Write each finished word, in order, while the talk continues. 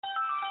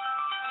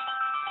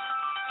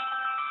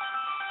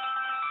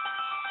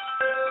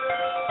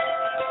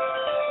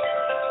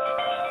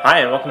Hi,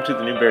 and welcome to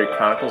the Newberry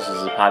Chronicles. This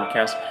is a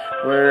podcast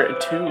where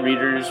two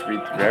readers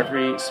read through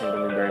every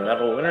single Newberry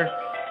Medal winner,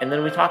 and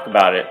then we talk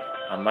about it.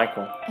 I'm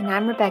Michael. And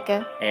I'm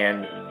Rebecca.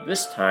 And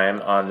this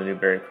time on the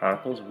Newberry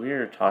Chronicles, we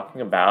are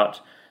talking about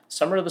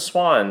Summer of the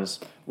Swans,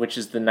 which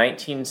is the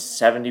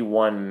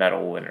 1971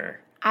 medal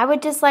winner. I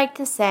would just like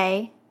to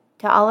say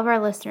to all of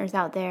our listeners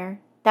out there,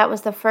 that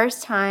was the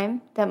first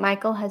time that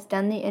Michael has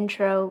done the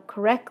intro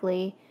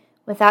correctly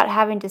without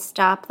having to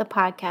stop the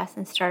podcast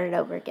and start it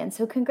over again.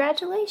 So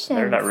congratulations.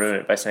 Better not ruin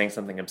it by saying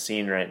something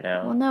obscene right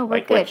now. Well, no, we're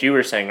like good. What you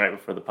were saying right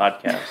before the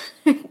podcast.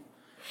 All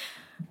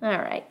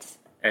right.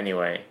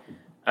 Anyway,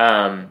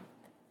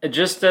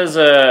 just as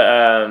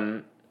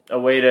a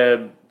way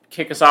to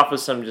kick us off with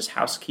some just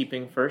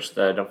housekeeping first,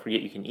 don't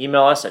forget you can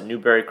email us at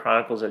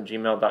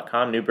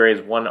newberrychronicles@gmail.com. Newberry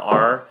is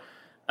 1R.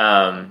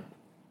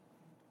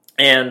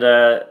 And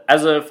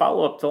as a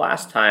follow-up to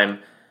last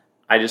time,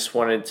 I just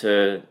wanted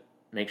to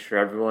make sure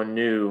everyone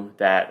knew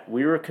that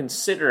we were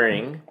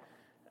considering,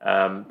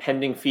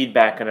 pending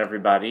feedback on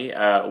everybody,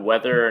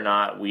 whether or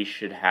not we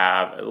should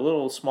have a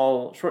little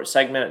small short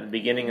segment at the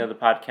beginning of the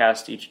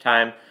podcast each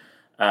time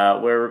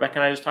where Rebecca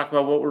and I just talk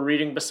about what we're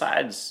reading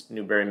besides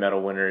Newberry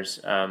Medal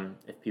winners,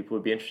 if people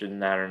would be interested in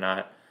that or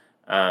not.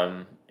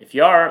 If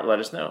you are, let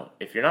us know.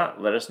 If you're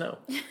not, let us know.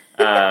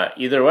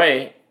 Either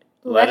way,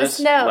 let us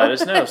know. Let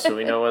us know so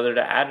we know whether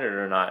to add it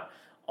or not.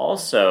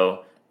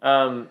 Also,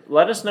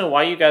 let us know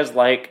why you guys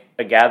like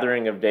A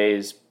Gathering of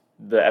Days,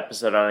 the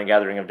episode on A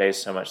Gathering of Days,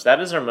 so much. That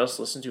is our most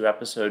listened to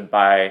episode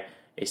by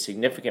a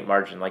significant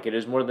margin. Like, it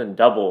is more than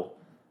double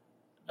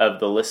of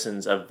the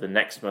listens of the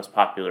next most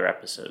popular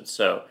episode.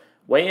 So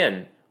weigh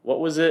in. What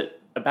was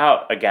it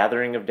about A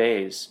Gathering of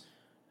Days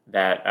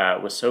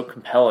that was so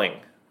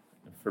compelling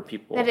for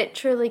people? That it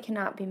truly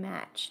cannot be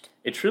matched.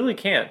 It truly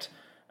can't.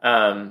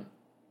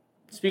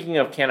 Speaking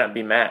of cannot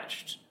be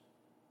matched,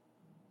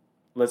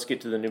 let's get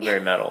to the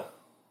Newberry Medal.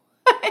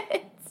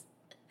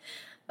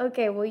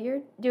 Okay, well,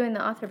 you're doing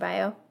the author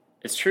bio.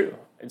 It's true.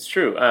 It's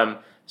true.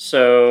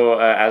 So,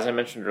 as I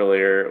mentioned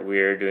earlier,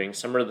 we're doing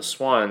Summer of the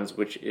Swans,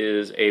 which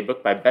is a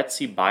book by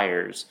Betsy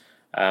Byers,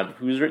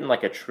 who's written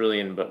like 1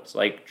 trillion books,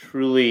 like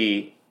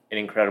truly an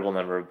incredible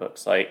number of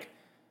books, like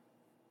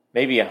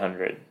maybe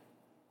 100.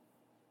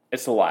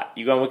 It's a lot.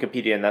 You go on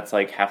Wikipedia, and that's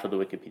like half of the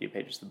Wikipedia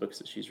pages, the books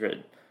that she's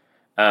written.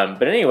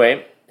 But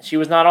anyway, she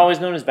was not always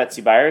known as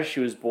Betsy Byers. She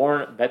was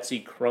born Betsy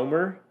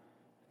Cromer.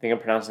 I think I'm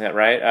pronouncing that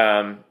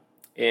right.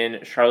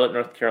 In Charlotte,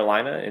 North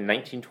Carolina in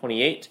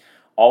 1928.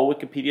 All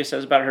Wikipedia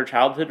says about her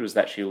childhood was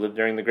that she lived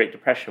during the Great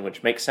Depression,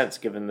 which makes sense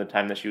given the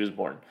time that she was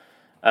born.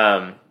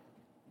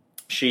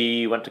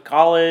 She went to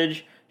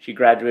college. She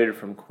graduated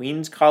from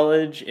Queens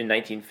College in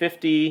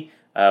 1950,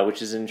 which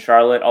is in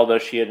Charlotte, although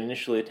she had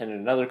initially attended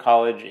another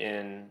college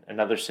in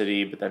another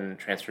city, but then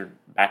transferred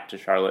back to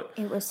Charlotte.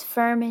 It was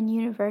Furman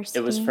University.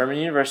 It was Furman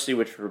University,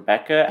 which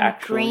Rebecca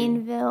actually...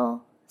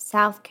 Greenville,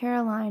 South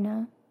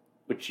Carolina.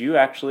 Which you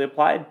actually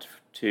applied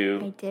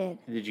to. I did.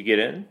 Did you get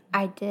in?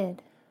 I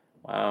did.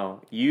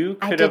 Wow. You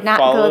could I have did not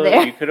followed, go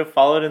there. You could have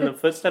followed in the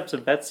footsteps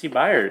of Betsy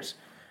Byers.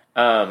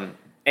 And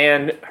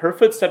her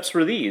footsteps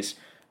were these.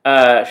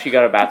 She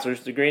got a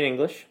bachelor's degree in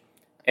English.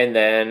 And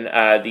then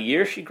the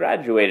year she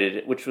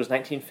graduated, which was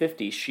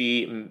 1950,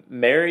 she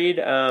married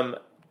an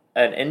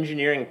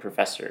engineering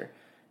professor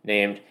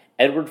named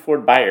Edward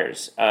Ford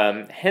Byers.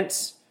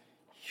 Hence,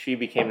 she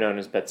became known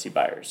as Betsy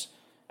Byers,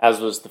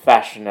 as was the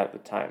fashion at the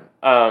time.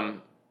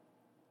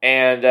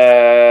 And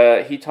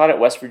he taught at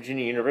West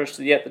Virginia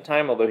University at the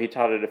time, although he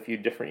taught at a few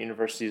different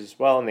universities as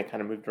well, and they kind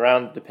of moved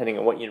around depending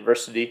on what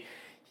university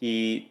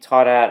he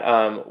taught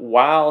at.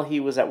 While he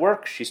was at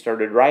work, she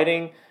started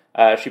writing.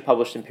 She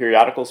published in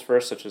periodicals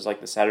first, such as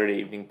like the Saturday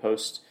Evening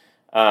Post,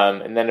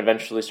 and then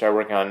eventually started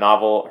working on a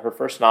novel. Her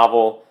first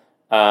novel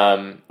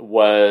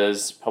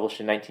was published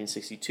in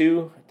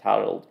 1962,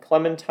 titled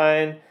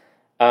Clementine,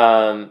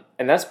 and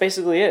that's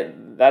basically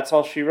it. That's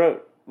all she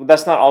wrote. Well,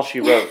 that's not all she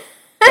wrote,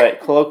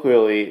 but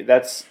colloquially,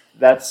 that's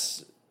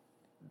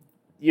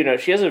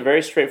she has a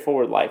very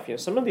straightforward life.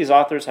 Some of these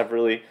authors have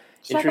really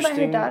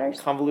interesting,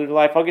 convoluted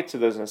life. I'll get to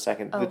those in a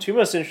second. The two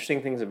most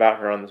interesting things about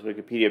her on this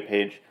Wikipedia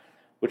page,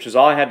 which is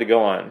all I had to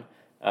go on,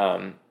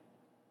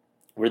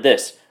 were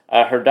this.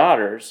 Her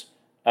daughters,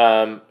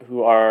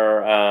 who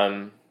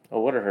are,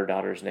 what are her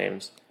daughters'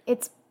 names?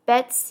 It's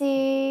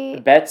Betsy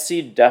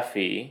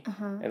Duffy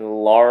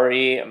and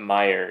Laurie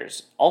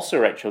Myers also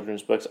write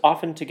children's books,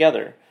 often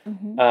together.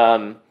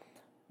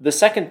 The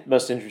second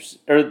most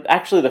interesting, or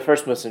actually the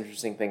first most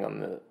interesting thing on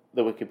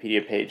the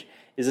Wikipedia page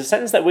is a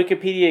sentence that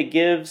Wikipedia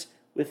gives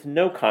with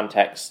no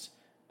context,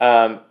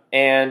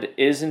 and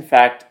is in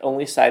fact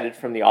only cited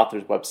from the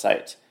author's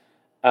website,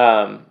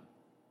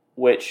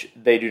 which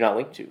they do not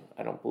link to,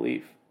 I don't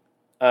believe.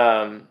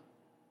 But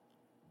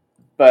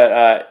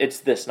it's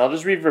this, and I'll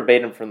just read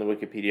verbatim from the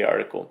Wikipedia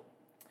article.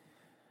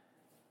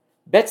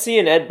 Betsy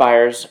and Ed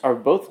Byers are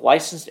both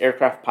licensed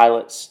aircraft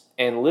pilots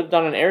and lived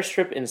on an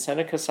airstrip in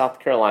Seneca, South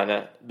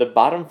Carolina, the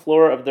bottom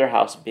floor of their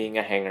house being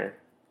a hangar.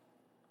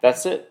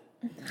 That's it.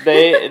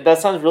 That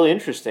sounds really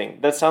interesting.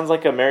 That sounds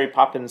like a Mary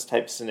Poppins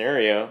type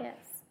scenario. Yes.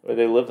 Where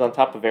they lived on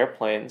top of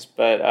airplanes,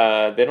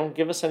 but they don't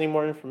give us any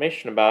more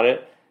information about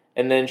it.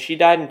 And then she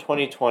died in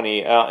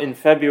 2020, in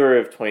February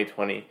of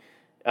 2020,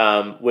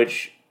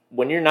 which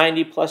when you're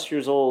 90 plus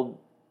years old,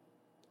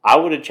 I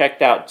would have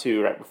checked out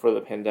too right before the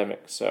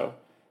pandemic. So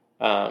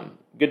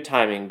good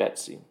timing,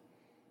 Betsy.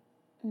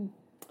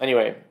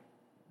 Anyway,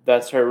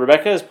 that's her.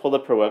 Rebecca has pulled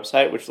up her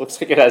website, which looks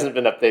like it hasn't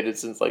been updated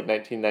since like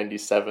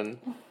 1997.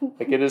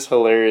 Like it is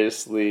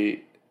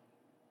hilariously.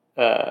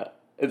 It's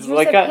Here's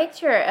like a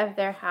picture of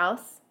their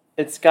house.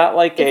 It's got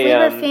like if we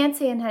were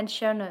fancy and had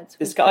show notes.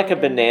 It's got like a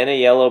banana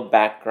yellow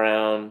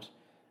background.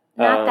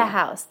 Not the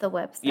house, the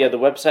website. Yeah, the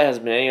website has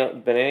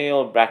banana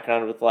yellow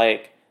background with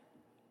like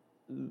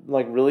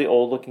really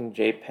old looking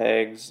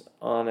JPEGs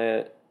on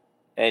it.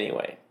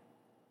 Anyway,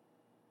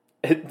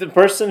 the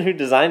person who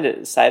designed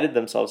it cited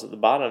themselves at the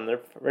bottom.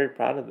 They're very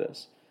proud of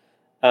this.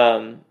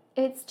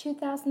 It's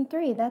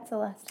 2003. That's the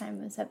last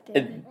time it was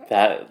updated.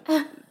 That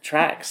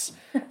tracks.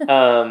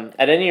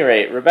 At any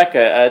rate,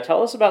 Rebecca,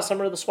 tell us about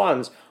Summer of the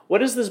Swans.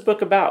 What is this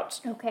book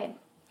about? Okay.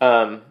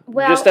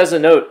 Just as a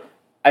note,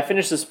 I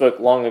finished this book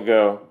long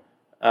ago.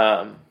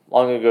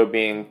 Long ago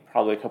being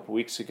probably a couple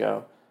weeks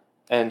ago.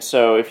 And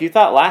so if you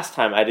thought last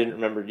time I didn't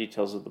remember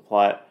details of the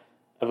plot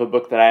of a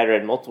book that I had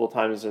read multiple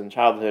times in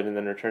childhood and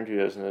then returned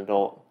to as an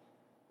adult,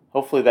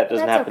 hopefully that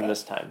doesn't happen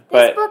this time.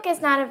 This book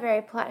is not a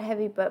very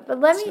plot-heavy book, but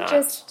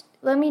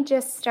let me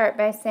just start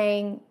by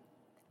saying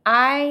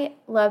I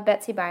love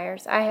Betsy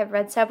Byers. I have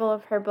read several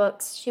of her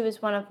books. She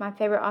was one of my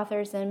favorite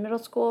authors in middle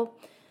school.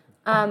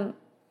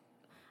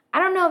 I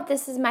don't know if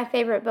this is my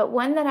favorite, but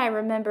one that I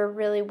remember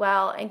really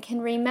well and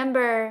can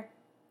remember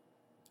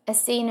a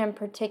scene in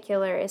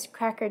particular is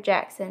Cracker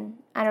Jackson.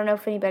 I don't know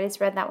if anybody's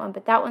read that one,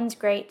 but that one's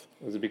great.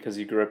 Was it because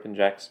you grew up in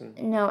Jackson?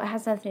 No, it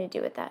has nothing to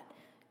do with that.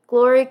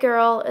 Glory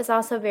Girl is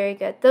also very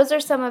good. Those are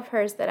some of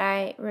hers that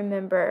I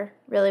remember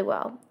really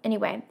well.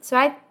 Anyway, so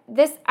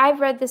I've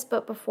read this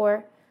book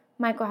before.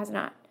 Michael has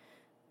not.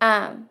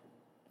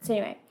 So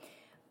anyway,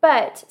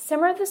 but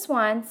Summer of the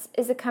Swans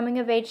is a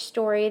coming-of-age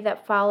story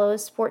that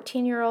follows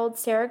 14-year-old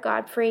Sarah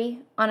Godfrey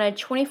on a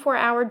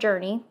 24-hour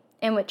journey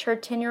in which her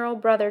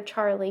 10-year-old brother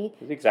Charlie...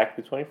 Is it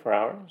exactly 24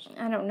 hours?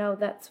 I don't know.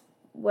 That's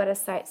what a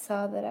site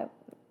saw that I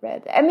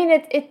read. I mean,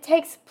 it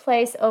takes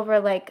place over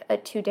like a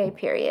 2-day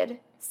period.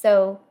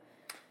 So...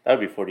 That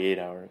would be 48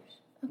 hours.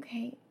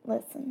 Okay,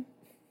 listen.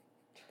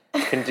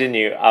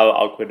 Continue.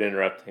 I'll quit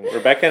interrupting.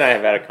 Rebecca and I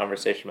have had a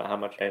conversation about how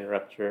much I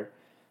interrupt her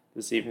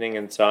this evening,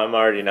 and so I'm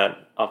already not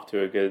off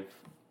to a good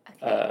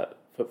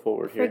foot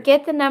forward here.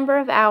 Forget the number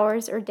of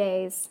hours or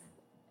days.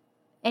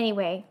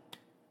 Anyway,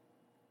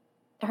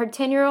 her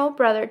 10-year-old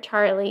brother,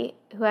 Charlie,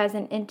 who has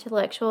an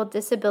intellectual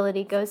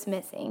disability, goes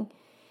missing.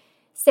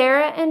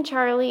 Sarah and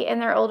Charlie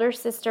and their older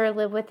sister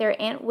live with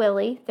their Aunt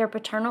Willie, their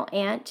paternal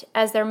aunt,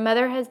 as their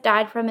mother has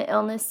died from an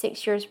illness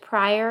 6 years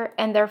prior,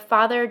 and their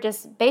father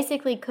just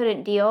basically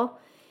couldn't deal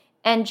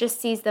and just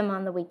sees them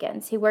on the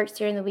weekends. He works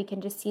during the week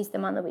and just sees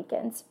them on the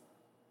weekends.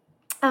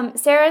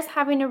 Sarah's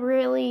having a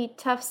really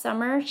tough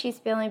summer. She's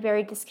feeling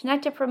very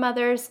disconnected from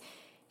others.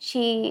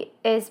 She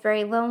is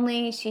very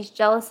lonely. She's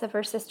jealous of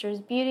her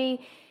sister's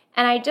beauty.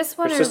 And I just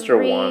want to read... Her sister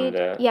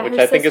Wanda. Yeah, which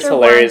I think is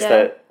hilarious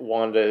that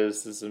Wanda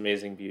is this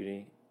amazing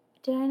beauty.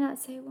 Did I not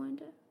say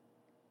Wanda?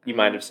 You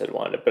might have said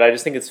Wanda, but I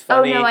just think it's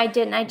funny. Oh, no, I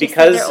didn't. I just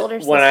said their older sister.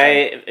 Because when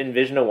I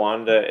envision a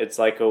Wanda, it's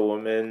like a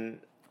woman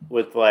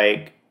with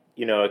like,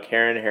 a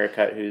Karen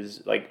haircut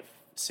who's like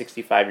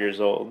 65 years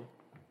old.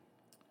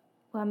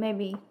 Well,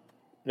 maybe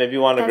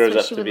Wanda grows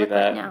up to be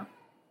that. Like now.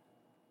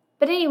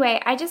 But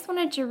anyway, I just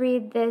wanted to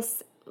read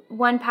this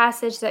one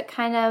passage that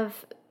kind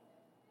of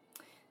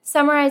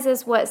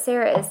summarizes what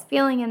Sarah is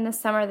feeling in this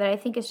summer that I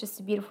think is just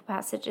a beautiful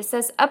passage. It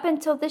says, up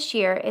until this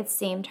year, it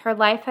seemed, her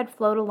life had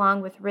flowed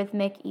along with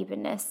rhythmic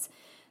evenness.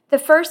 The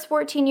first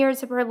 14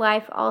 years of her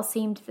life all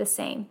seemed the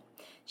same.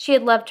 She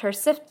had loved her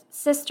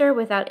sister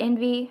without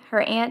envy,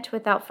 her aunt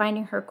without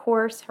finding her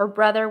course, her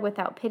brother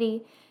without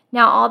pity.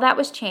 Now all that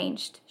was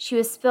changed. She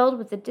was filled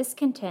with a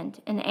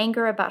discontent and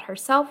anger about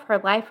herself, her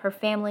life, her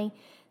family,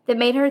 that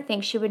made her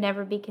think she would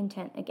never be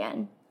content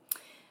again.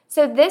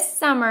 So this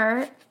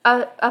summer,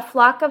 a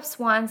flock of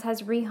swans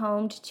has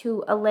rehomed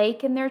to a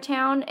lake in their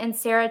town, and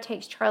Sarah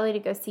takes Charlie to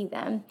go see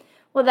them.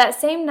 Well, that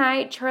same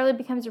night, Charlie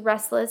becomes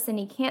restless, and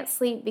he can't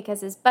sleep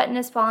because his button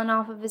has fallen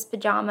off of his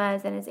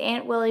pajamas, and his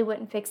Aunt Willie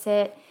wouldn't fix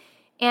it.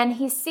 And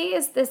he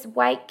sees this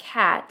white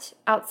cat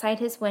outside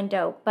his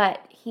window,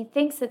 but he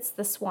thinks it's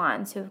the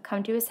swans who have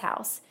come to his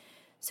house.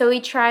 So he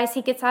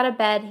gets out of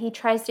bed, he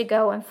tries to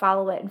go and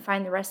follow it and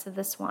find the rest of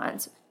the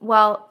swans.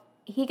 Well,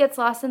 he gets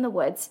lost in the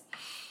woods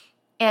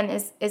and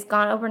is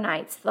gone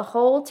overnight. So the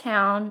whole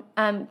town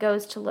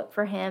goes to look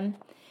for him.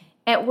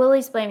 Aunt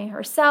Willie's blaming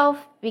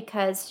herself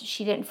because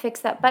she didn't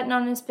fix that button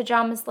on his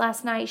pajamas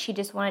last night. She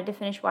just wanted to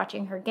finish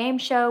watching her game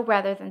show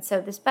rather than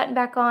sew this button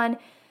back on.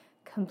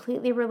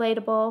 Completely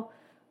relatable.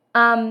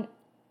 And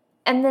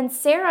then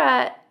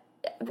Sarah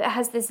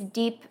has this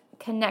deep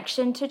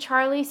connection to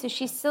Charlie. So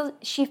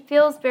she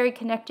feels very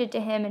connected to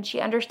him, and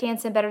she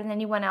understands him better than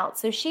anyone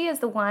else. So she is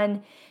the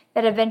one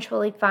that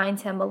eventually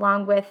finds him,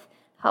 along with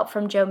help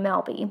from Joe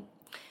Melby.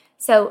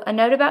 So a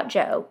note about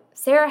Joe.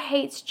 Sarah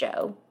hates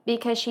Joe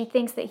because she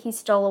thinks that he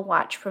stole a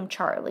watch from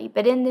Charlie.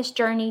 But in this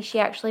journey, she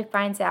actually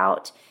finds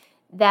out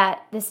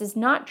that this is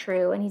not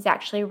true, and he's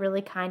actually a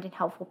really kind and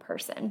helpful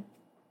person.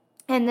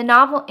 And the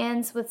novel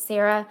ends with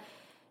Sarah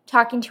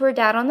talking to her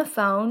dad on the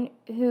phone,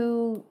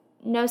 who,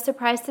 no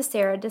surprise to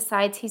Sarah,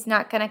 decides he's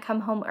not going to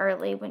come home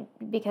early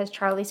because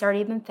Charlie's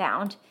already been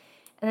found.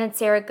 And then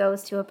Sarah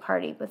goes to a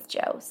party with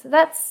Joe. So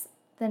that's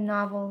the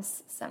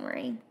novel's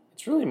summary.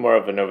 It's really more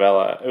of a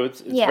novella.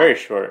 It's very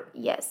short.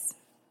 Yes.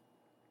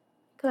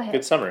 Go ahead.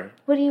 Good summary.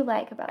 What do you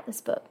like about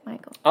this book,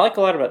 Michael? I like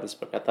a lot about this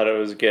book. I thought it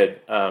was good.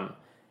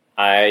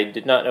 I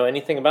did not know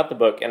anything about the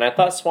book, and I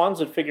thought Swans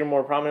would figure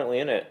more prominently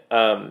in it.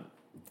 And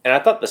I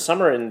thought the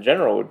summer in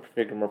general would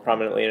figure more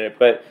prominently in it.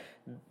 But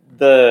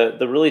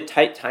the really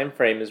tight time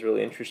frame is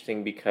really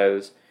interesting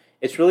because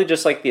it's really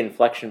just like the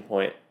inflection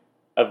point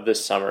of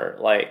this summer.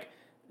 Like,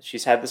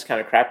 she's had this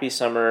kind of crappy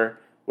summer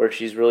where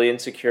she's really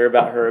insecure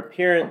about her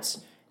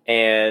appearance,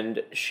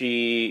 and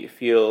she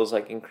feels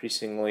like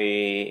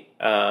increasingly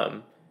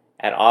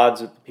at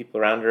odds with the people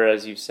around her,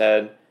 as you've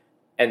said.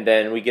 And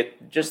then we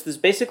get just this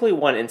basically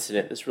one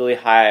incident, this really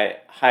high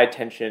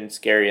tension,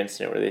 scary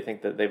incident where they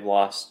think that they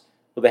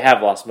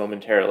have lost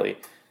momentarily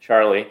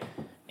Charlie.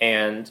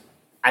 And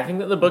I think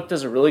that the book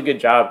does a really good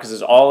job because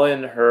it's all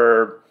in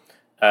her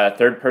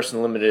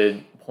third-person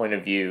limited point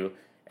of view.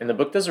 And the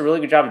book does a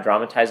really good job of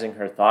dramatizing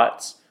her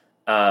thoughts,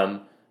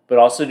 but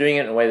also doing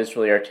it in a way that's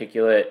really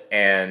articulate.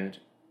 And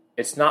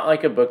it's not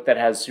like a book that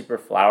has super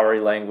flowery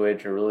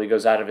language or really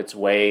goes out of its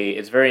way.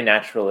 It's very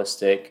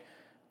naturalistic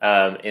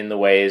in the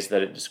ways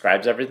that it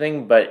describes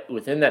everything. But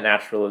within that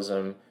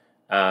naturalism,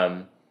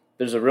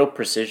 there's a real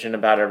precision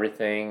about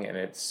everything, and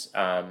it's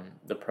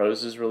the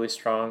prose is really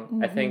strong.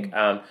 Mm-hmm. I think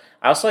I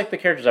also like the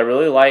characters. I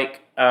really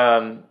like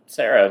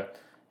Sarah.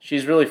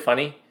 She's really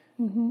funny.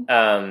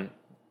 Mm-hmm.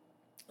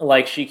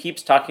 Like, she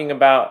keeps talking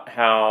about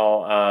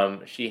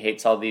how she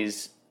hates all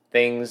these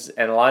things,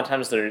 and a lot of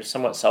times they're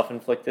somewhat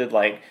self-inflicted.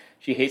 Like,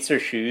 she hates her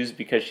shoes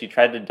because she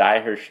tried to dye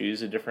her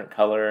shoes a different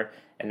color,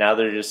 and now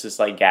they're just this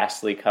like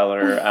ghastly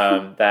color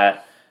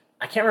that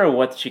I can't remember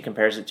what she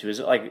compares it to. Is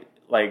it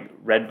like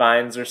red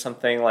vines or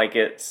something? Like,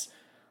 it's...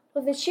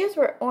 Well, the shoes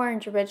were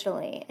orange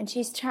originally, and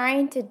she's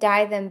trying to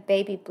dye them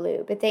baby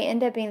blue, but they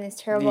end up being this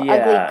terrible,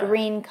 ugly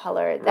green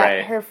color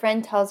that her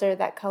friend tells her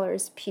that color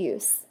is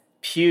puce.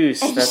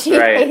 Puce, and that's she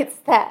right. She hates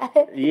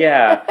that.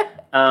 Yeah.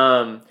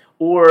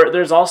 Or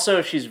there's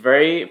also, she's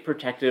very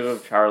protective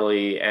of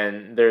Charlie,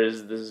 and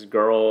there's this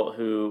girl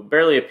who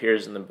barely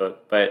appears in the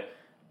book, but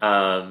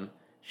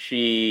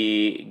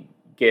she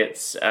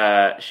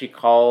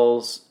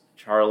calls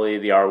Charlie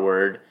the R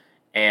word,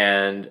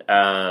 and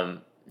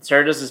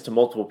Sarah does this to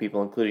multiple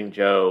people, including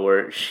Joe,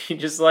 where she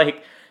just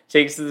like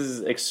takes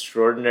these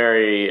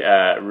extraordinary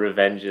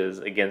revenges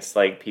against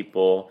like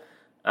people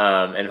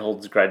and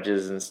holds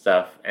grudges and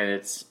stuff, and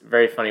it's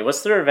very funny.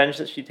 What's the revenge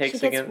that she takes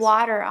against? She gets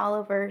water all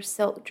over her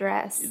silk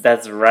dress.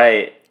 That's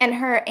right. And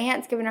her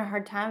aunt's giving her a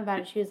hard time about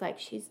it. She was like,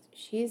 she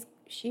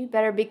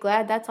better be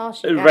glad that's all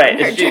she got right.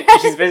 in her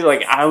She's basically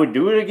like, I would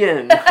do it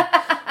again.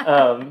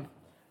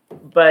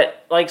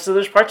 But like, so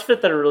there's parts of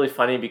it that are really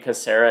funny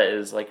because Sarah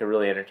is like a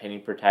really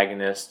entertaining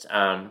protagonist,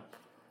 and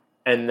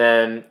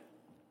then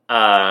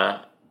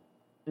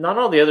not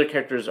all the other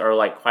characters are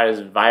like quite as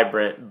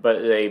vibrant,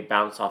 but they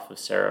bounce off of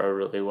Sarah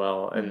really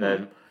well. And mm-hmm.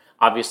 then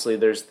obviously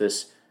there's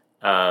this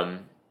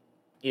event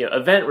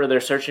where they're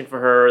searching for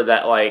her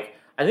that like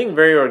I think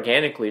very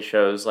organically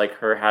shows like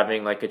her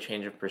having like a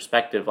change of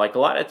perspective. Like a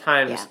lot of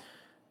times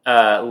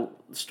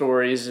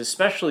stories,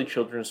 especially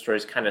children's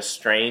stories, kind of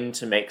strain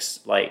to make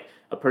like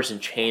a person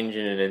change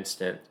in an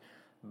instant.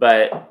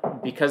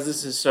 But because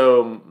this is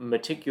so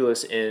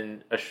meticulous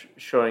in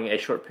showing a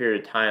short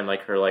period of time,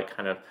 like her like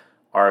kind of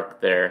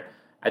arc there,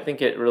 I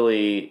think it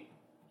really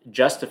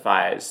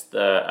justifies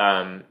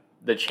the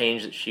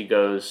change that she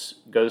goes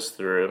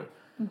through.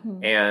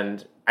 Mm-hmm.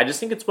 And I just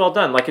think it's well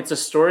done. Like, it's a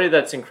story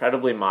that's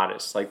incredibly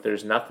modest. Like,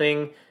 there's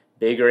nothing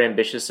big or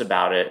ambitious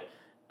about it.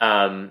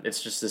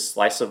 It's just this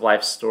slice of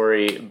life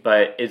story,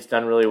 but it's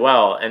done really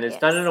well, and it's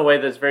done in a way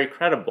that's very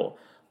credible.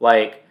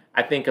 Like,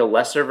 I think a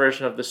lesser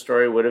version of the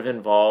story would have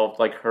involved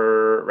like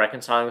her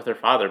reconciling with her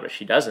father, but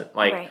she doesn't.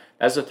 Like,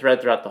 that's a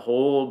thread throughout the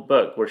whole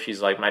book where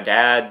she's like, my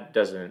dad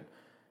doesn't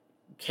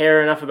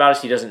care enough about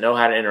us. He doesn't know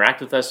how to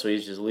interact with us, so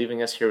he's just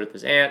leaving us here with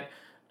his aunt.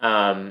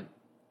 And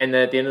then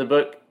at the end of the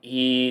book,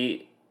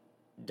 he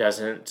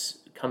doesn't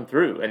come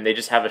through, and they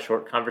just have a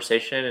short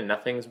conversation, and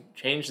nothing's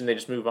changed, and they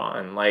just move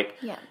on.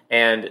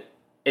 And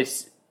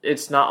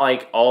it's not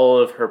like all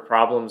of her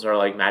problems are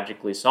like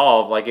magically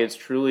solved. Like, it's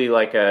truly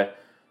like a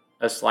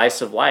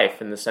slice of life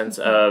in the sense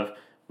mm-hmm. of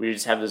we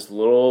just have this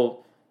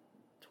little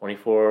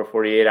 24,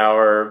 48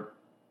 hour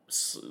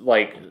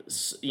like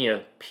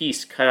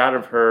piece cut out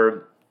of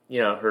her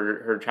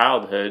her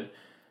childhood,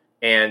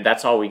 and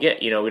that's all we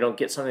get. We don't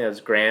get something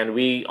that's grand.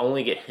 We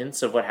only get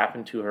hints of what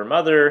happened to her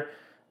mother.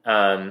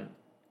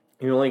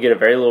 You only get a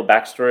very little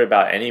backstory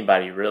about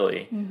anybody,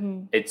 really.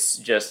 Mm-hmm. It's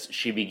just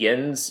she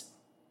begins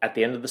at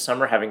the end of the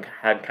summer, having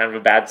had kind of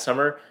a bad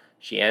summer.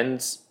 She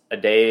ends a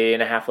day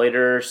and a half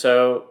later or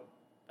so,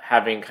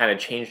 having kind of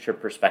changed her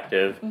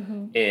perspective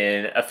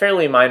in a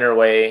fairly minor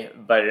way,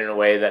 but in a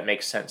way that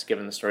makes sense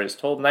given the story is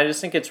told. And I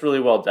just think it's really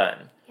well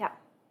done. Yeah.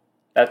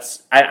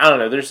 I don't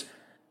know.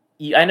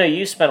 I know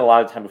you spent a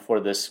lot of time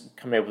before this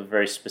coming up with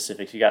very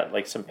specifics. You got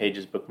like some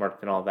pages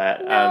bookmarked and all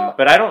that. No.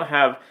 But I don't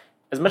have,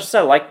 as much as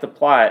I like the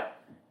plot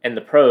and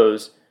the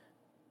prose,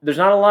 there's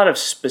not a lot of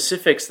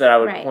specifics that I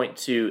would point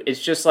to.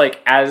 It's just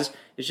it's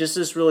just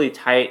this really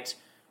tight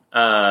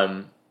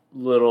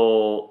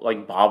little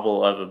like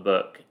bauble of a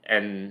book,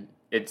 and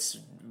it's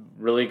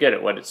really good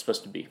at what it's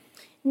supposed to be.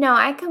 No,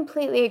 I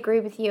completely agree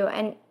with you,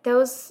 and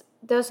those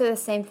are the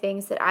same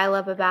things that I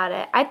love about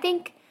it. I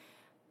think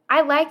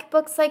I like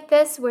books like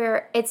this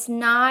where it's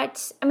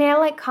not, I mean, I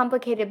like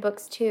complicated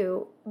books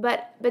too,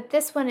 but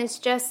this one is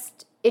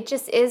just, it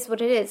just is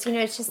what it is.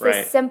 It's just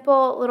this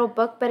simple little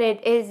book, but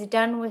it is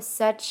done with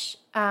such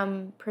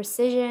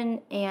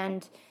precision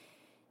and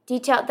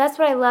detail. That's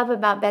what I love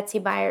about Betsy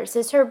Byers,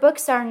 is her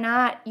books are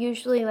not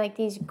usually like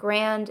these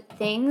grand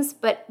things,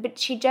 but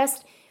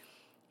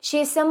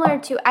she's similar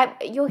to,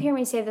 you'll hear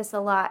me say this a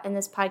lot in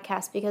this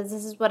podcast, because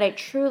this is what I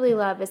truly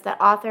love, is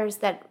that authors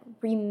that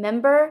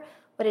remember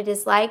what it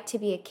is like to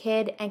be a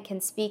kid and can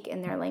speak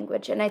in their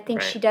language. And I think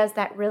she does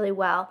that really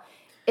well,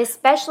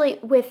 especially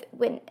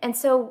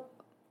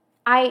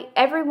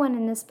everyone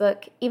in this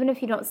book, even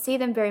if you don't see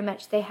them very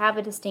much, they have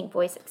a distinct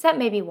voice, except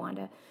maybe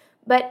Wanda.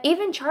 But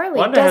even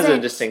Charlie has a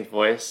distinct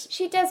voice.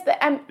 She does,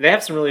 but they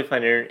have some really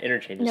fun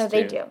interchanges. No,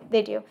 they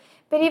do.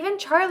 But even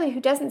Charlie,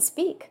 who doesn't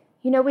speak,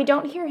 we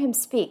don't hear him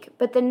speak.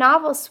 But the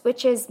novel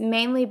switches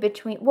only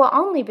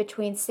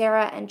between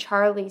Sarah and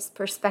Charlie's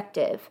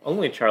perspective.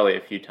 Only Charlie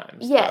a few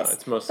times. Yes, though.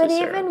 It's mostly but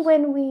Sarah's. Even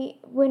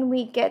when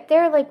we get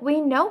there, like,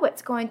 we know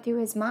what's going through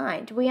his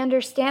mind. We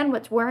understand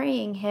what's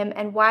worrying him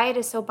and why it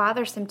is so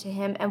bothersome to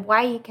him and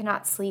why he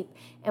cannot sleep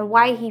and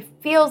why he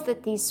feels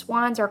that these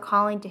swans are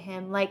calling to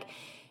him. Like,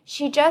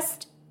 she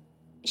just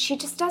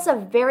does a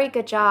very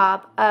good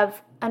job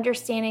of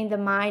understanding the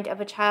mind of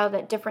a child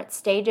at different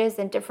stages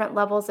and different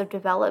levels of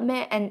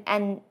development,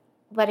 and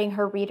letting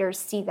her readers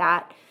see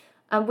that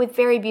with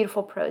very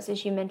beautiful prose,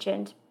 as you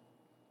mentioned.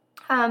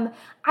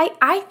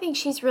 I think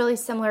she's really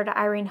similar to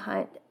Irene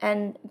Hunt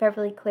and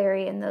Beverly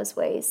Cleary in those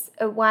ways.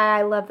 Why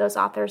I love those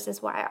authors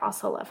is why I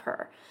also love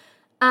her.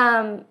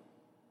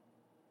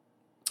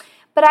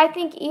 But I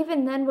think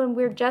even then, when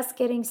we're just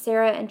getting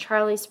Sarah and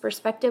Charlie's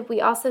perspective,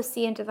 we also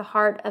see into the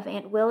heart of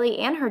Aunt Willie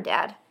and her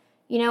dad,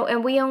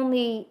 and we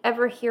only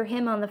ever hear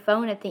him on the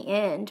phone at the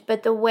end.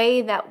 But the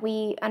way that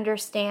we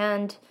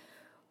understand,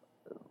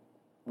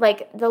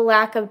 like, the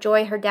lack of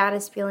joy her dad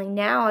is feeling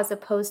now as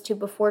opposed to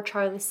before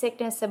Charlie's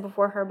sickness and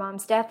before her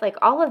mom's death, like,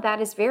 all of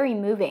that is very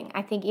moving.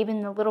 I think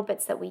even the little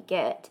bits that we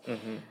get.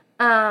 Mm-hmm.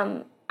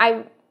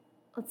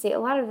 Let's see,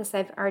 a lot of this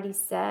I've already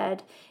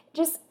said.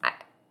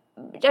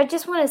 I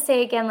just want to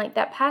say again, like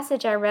that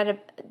passage I read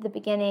at the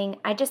beginning,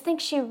 I just think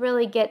she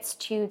really gets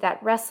to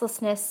that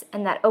restlessness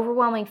and that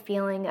overwhelming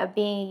feeling of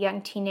being a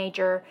young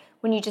teenager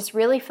when you just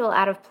really feel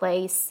out of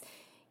place.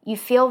 You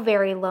feel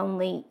very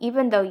lonely,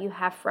 even though you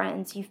have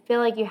friends. You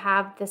feel like you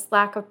have this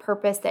lack of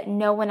purpose that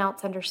no one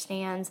else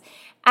understands.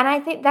 And I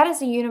think that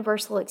is a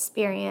universal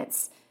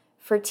experience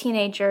for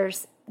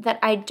teenagers that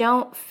I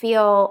don't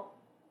feel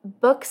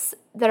books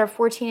that are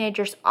for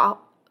teenagers,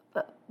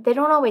 they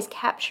don't always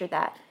capture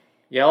that.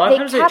 Yeah, a lot of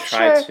times they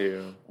try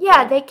to.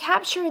 Yeah, they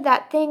capture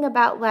that thing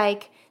about,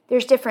 like,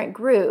 there's different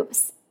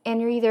groups,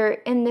 and you're either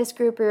in this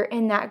group or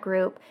in that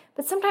group.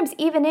 But sometimes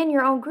even in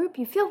your own group,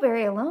 you feel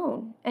very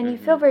alone, and you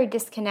feel very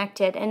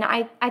disconnected. And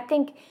I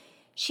think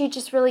she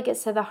just really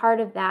gets to the heart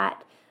of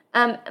that.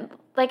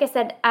 Like I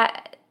said,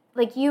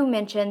 like you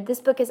mentioned, this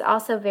book is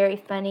also very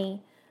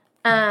funny.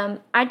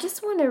 I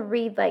just want to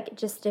read, like,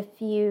 just a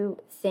few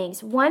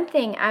things. One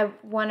thing I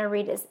want to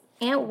read is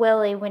Aunt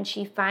Willie, when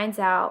she finds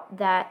out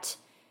that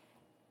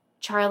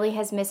Charlie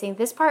has missing.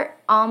 This part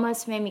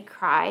almost made me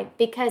cry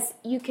because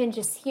you can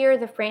just hear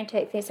the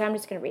frantic thing. So I'm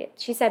just going to read it.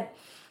 She said,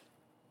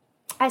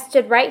 I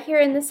stood right here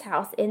in this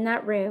house, in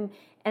that room,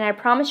 and I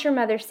promised your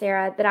mother,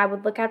 Sarah, that I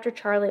would look after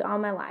Charlie all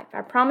my life.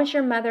 I promised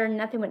your mother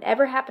nothing would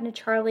ever happen to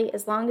Charlie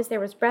as long as there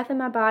was breath in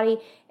my body.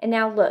 And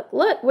now look,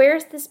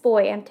 where's this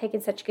boy I'm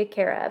taking such good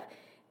care of?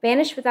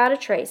 Vanished without a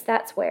trace,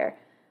 that's where.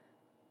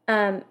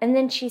 And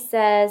then she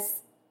says,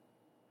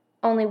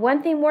 only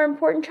one thing more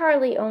important,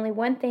 Charlie, only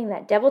one thing,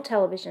 that devil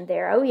television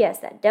there. Oh, yes,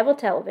 that devil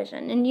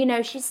television.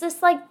 And, she's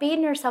just, like,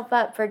 beating herself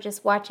up for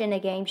just watching a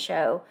game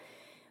show.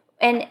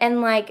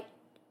 And like,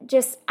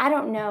 just, I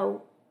don't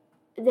know.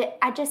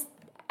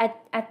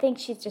 I think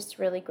she's just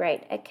really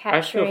great at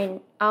capturing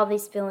all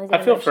these feelings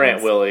and emotions. I feel for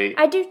Aunt Willie.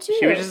 I do, too.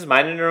 She was just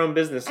minding her own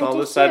business, and all of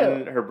a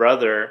sudden her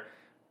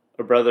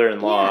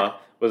brother-in-law,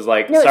 was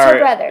like, no, sorry, it's her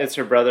brother. It's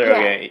her brother. Yeah.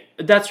 Okay,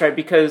 that's right.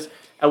 Because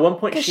at one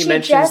point she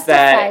mentions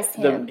justifies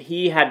that him.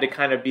 he had to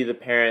kind of be the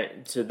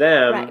parent to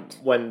them Right.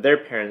 when their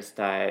parents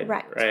died.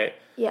 Right.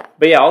 Yeah.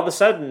 But yeah, all of a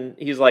sudden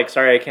he's like,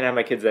 sorry, I can't have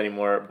my kids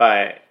anymore.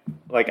 But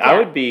like, Yeah.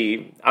 I'll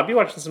be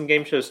watching some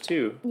game shows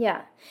too.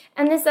 Yeah.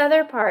 And this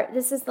other part,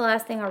 this is the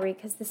last thing I'll read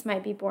because this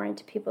might be boring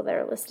to people that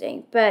are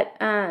listening. But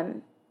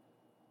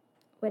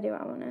what do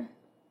I want to...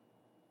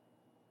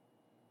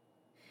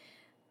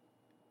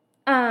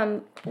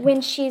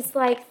 when she's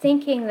like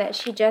thinking that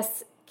she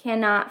just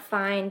cannot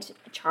find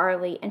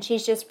Charlie and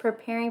she's just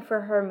preparing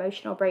for her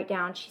emotional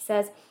breakdown, she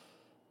says,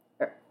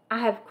 I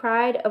have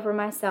cried over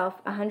myself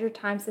 100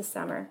 times this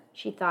summer,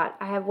 she thought.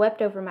 I have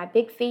wept over my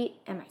big feet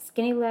and my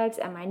skinny legs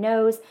and my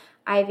nose.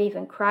 I have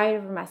even cried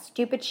over my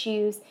stupid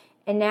shoes.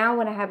 And now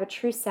when I have a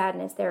true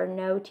sadness, there are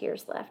no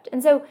tears left.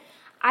 And so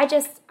I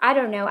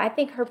don't know. I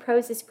think her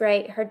prose is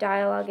great. Her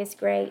dialogue is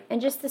great.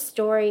 And just the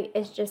story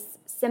is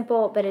just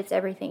simple, but it's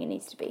everything it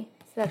needs to be.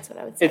 So that's what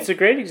I would say. It's a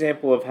great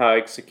example of how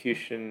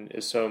execution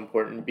is so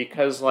important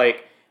because,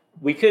 like,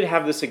 we could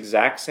have this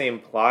exact same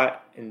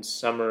plot in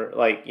summer,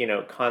 like,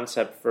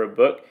 concept for a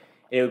book,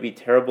 and it would be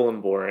terrible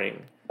and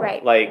boring.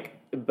 Right. Like,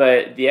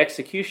 but the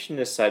execution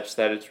is such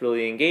that it's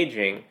really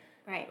engaging.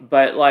 Right.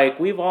 But, like,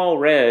 we've all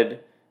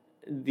read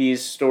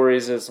these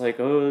stories as, like,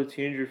 oh, the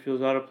teenager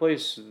feels out of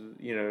place.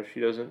 She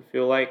doesn't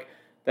feel like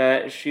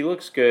that she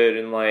looks good,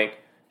 and, like,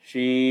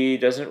 she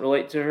doesn't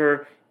relate to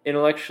her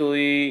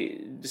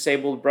intellectually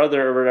disabled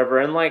brother or whatever.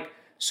 And, like,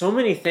 so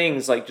many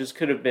things like just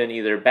could have been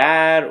either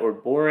bad or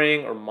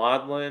boring or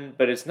maudlin,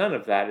 but it's none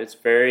of that. It's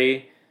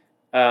very,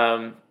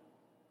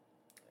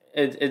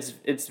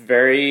 it's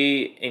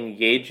very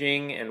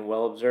engaging and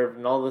well observed,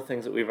 and all the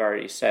things that we've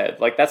already said.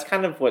 Like that's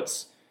kind of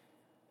what's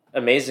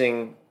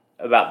amazing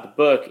about the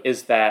book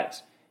is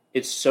that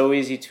it's so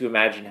easy to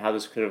imagine how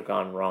this could have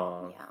gone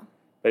wrong,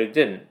 but it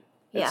didn't.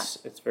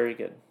 It's very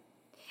good.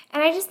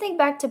 And I just think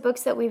back to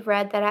books that we've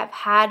read that have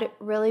had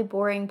really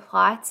boring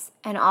plots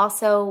and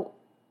also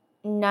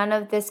none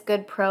of this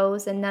good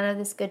prose and none of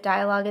this good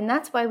dialogue, and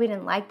that's why we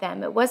didn't like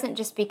them. It wasn't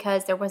just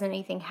because there wasn't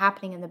anything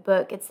happening in the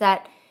book. It's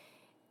that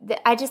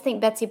I just think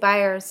Betsy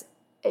Byers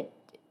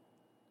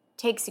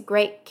takes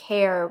great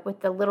care with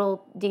the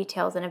little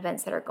details and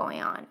events that are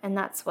going on, and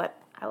that's what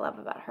I love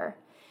about her.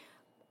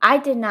 I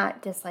did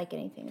not dislike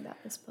anything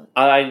about this book.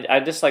 I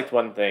disliked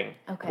one thing,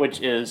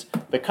 which is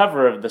the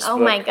cover of this book. Oh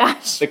my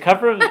gosh. The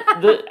cover of,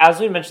 as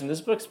we mentioned,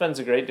 this book spends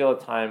a great deal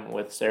of time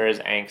with Sarah's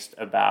angst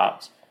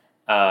about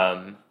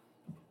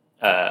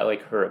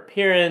like her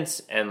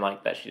appearance and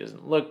like that she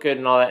doesn't look good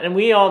and all that. And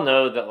we all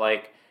know that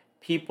like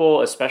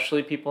people,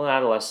 especially people in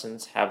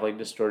adolescence, have like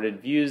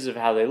distorted views of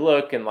how they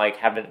look and like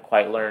haven't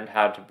quite learned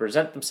how to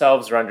present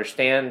themselves or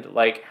understand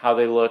like how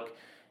they look.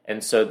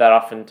 And so that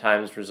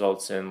oftentimes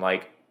results in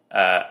like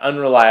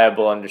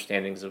unreliable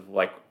understandings of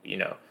like,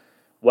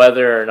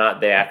 whether or not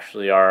they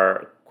actually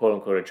are quote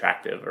unquote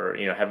attractive or,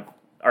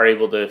 are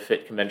able to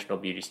fit conventional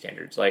beauty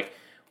standards. Like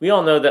we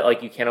all know that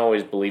like you can't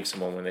always believe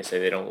someone when they say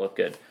they don't look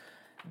good.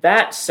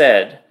 That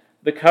said,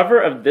 the cover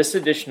of this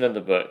edition of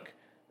the book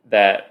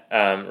that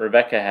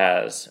Rebecca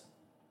has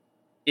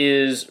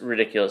is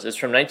ridiculous. It's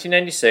from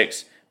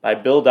 1996 by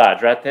Bill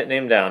Dodge. Write that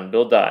name down,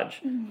 Bill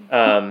Dodge.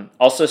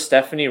 Also,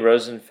 Stephanie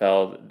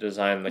Rosenfeld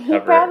designed the cover. He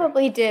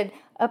probably did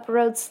Up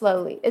Road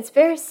Slowly. It's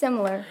very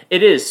similar.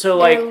 It is. So,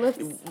 like,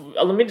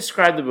 let me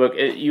describe the book.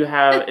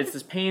 It's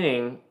this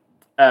painting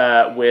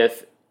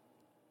with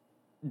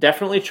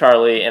definitely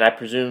Charlie and I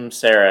presume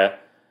Sarah.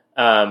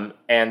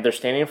 And they're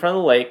standing in front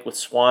of the lake with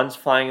swans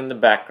flying in the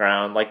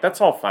background. Like,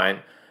 that's all fine.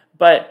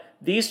 But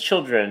these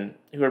children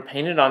who are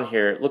painted on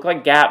here look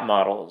like Gap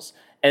models.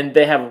 And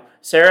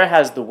Sarah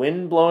has the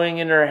wind blowing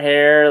in her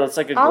hair. That's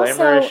like a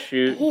glamorous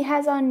shoot. He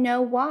has on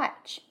no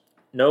watch.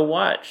 No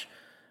watch.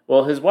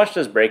 Well, his watch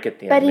does break at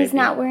the end. But he's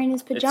not wearing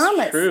his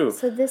pajamas. It's true.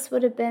 So this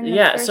would have been the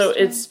first so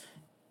time.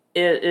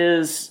 it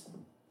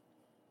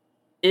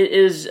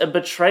is a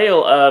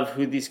betrayal of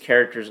who these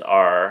characters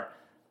are.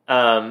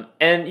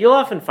 And you'll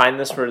often find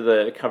this for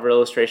the cover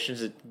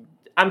illustrations.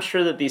 I'm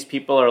sure that these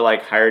people are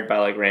like hired by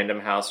like Random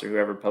House or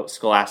whoever,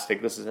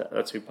 Scholastic.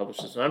 That's who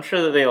publishes them. I'm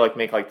sure that they like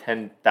make like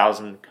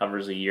 10,000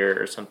 covers a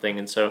year or something.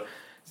 And so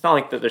it's not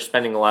like that they're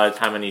spending a lot of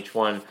time on each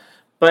one.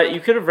 But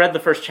you could have read the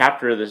first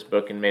chapter of this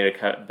book and made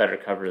a better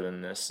cover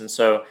than this. And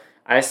so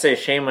I say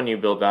shame on you,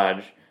 Bill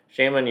Dodge.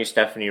 Shame on you,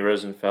 Stephanie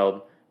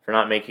Rosenfeld, for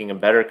not making a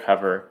better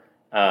cover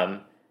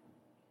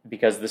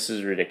because this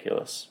is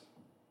ridiculous.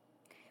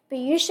 But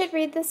you should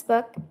read this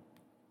book.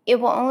 It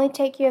will only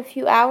take you a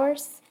few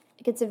hours.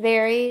 It's a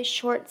very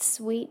short,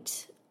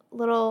 sweet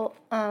little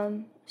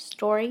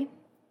story.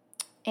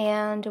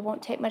 And it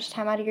won't take much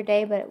time out of your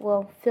day, but it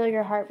will fill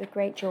your heart with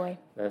great joy.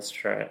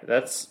 That's right.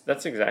 That's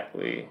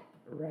exactly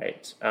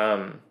right.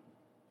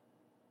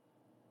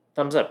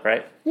 Thumbs up,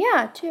 right?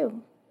 Yeah,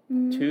 2.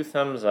 Mm-hmm. 2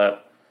 thumbs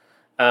up.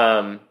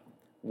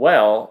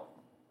 Well,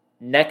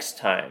 next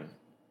time.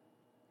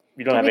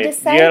 We don't have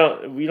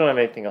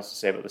anything else to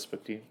say about this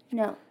book, do you?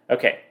 No.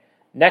 Okay.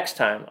 Next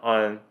time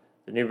on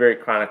the Newberry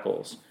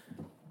Chronicles,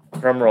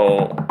 drum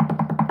roll.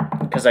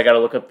 because I got to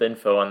look up the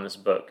info on this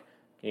book.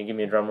 Can you give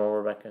me a drum roll,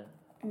 Rebecca?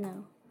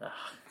 No.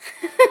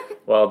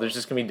 Well, there's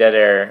just going to be dead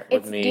air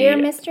with me. It's Dear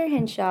Mr.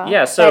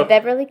 Henshaw so by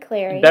Beverly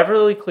Cleary.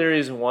 Beverly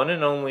Cleary's one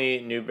and only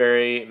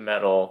Newbery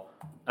Medal.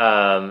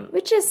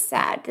 Which is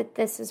sad that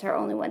this is her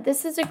only one.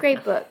 This is a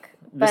great book.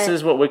 This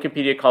is what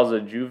Wikipedia calls a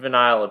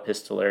juvenile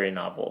epistolary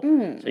novel.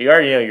 So you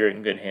already know you're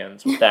in good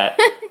hands with that.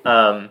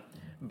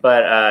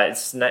 But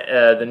it's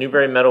the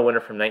Newbery Medal winner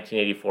from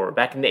 1984.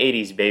 Back in the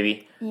 80s,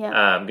 baby. Yeah.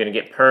 I'm going to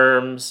get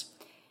perms.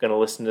 Going to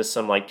listen to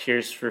some like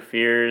Tears for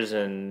Fears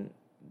and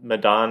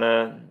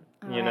Madonna,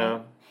 you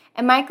know.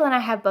 And Michael and I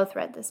have both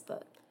read this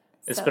book.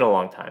 It's been a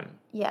long time.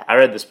 Yeah. I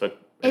read this book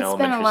in It's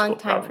elementary been a long school,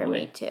 time probably. for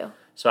me, too.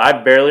 So I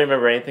barely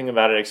remember anything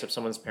about it except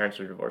someone's parents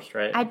were divorced,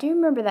 right? I do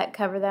remember that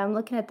cover, though. I'm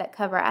looking at that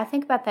cover. I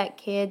think about that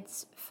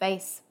kid's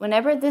face.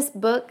 Whenever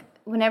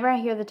I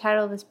hear the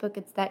title of this book,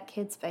 it's that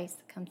kid's face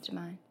that comes to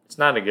mind. It's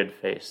not a good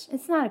face.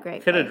 It's not a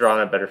great Could have face. drawn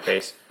a better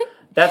face.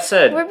 That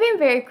said, We're being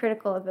very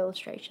critical of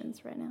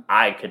illustrations right now.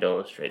 I could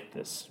illustrate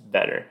this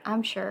better.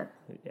 I'm sure.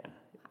 Yeah,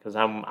 because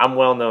I'm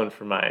well known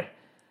for my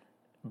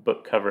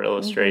book cover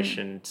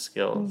illustration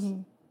skills.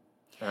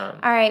 All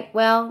right.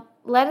 Well,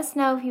 let us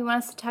know if you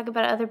want us to talk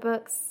about other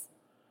books.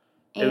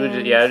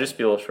 It'd just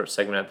be a little short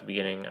segment at the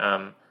beginning.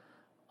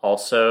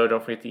 Also,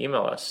 don't forget to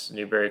email us,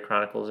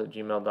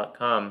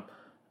 newberrychronicles@gmail.com.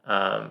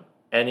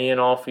 Any and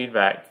all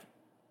feedback.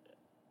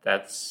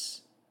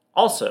 That's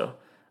also,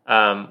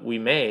 we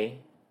may,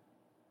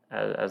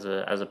 as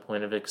a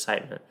point of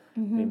excitement,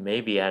 we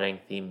may be adding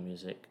theme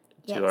music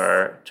to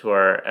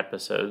our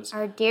episodes.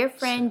 Our dear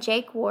friend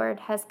Jake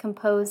Ward has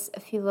composed a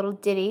few little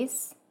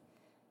ditties,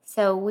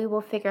 so we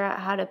will figure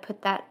out how to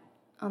put that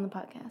on the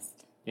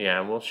podcast. Yeah,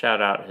 and we'll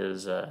shout out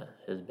his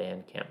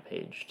Bandcamp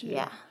page too.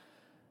 Yeah.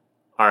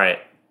 All right.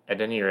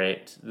 At any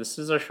rate, this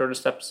is our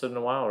shortest episode in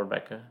a while,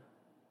 Rebecca.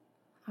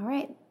 All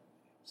right.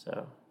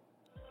 So,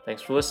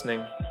 thanks for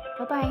listening.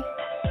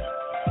 Bye-bye.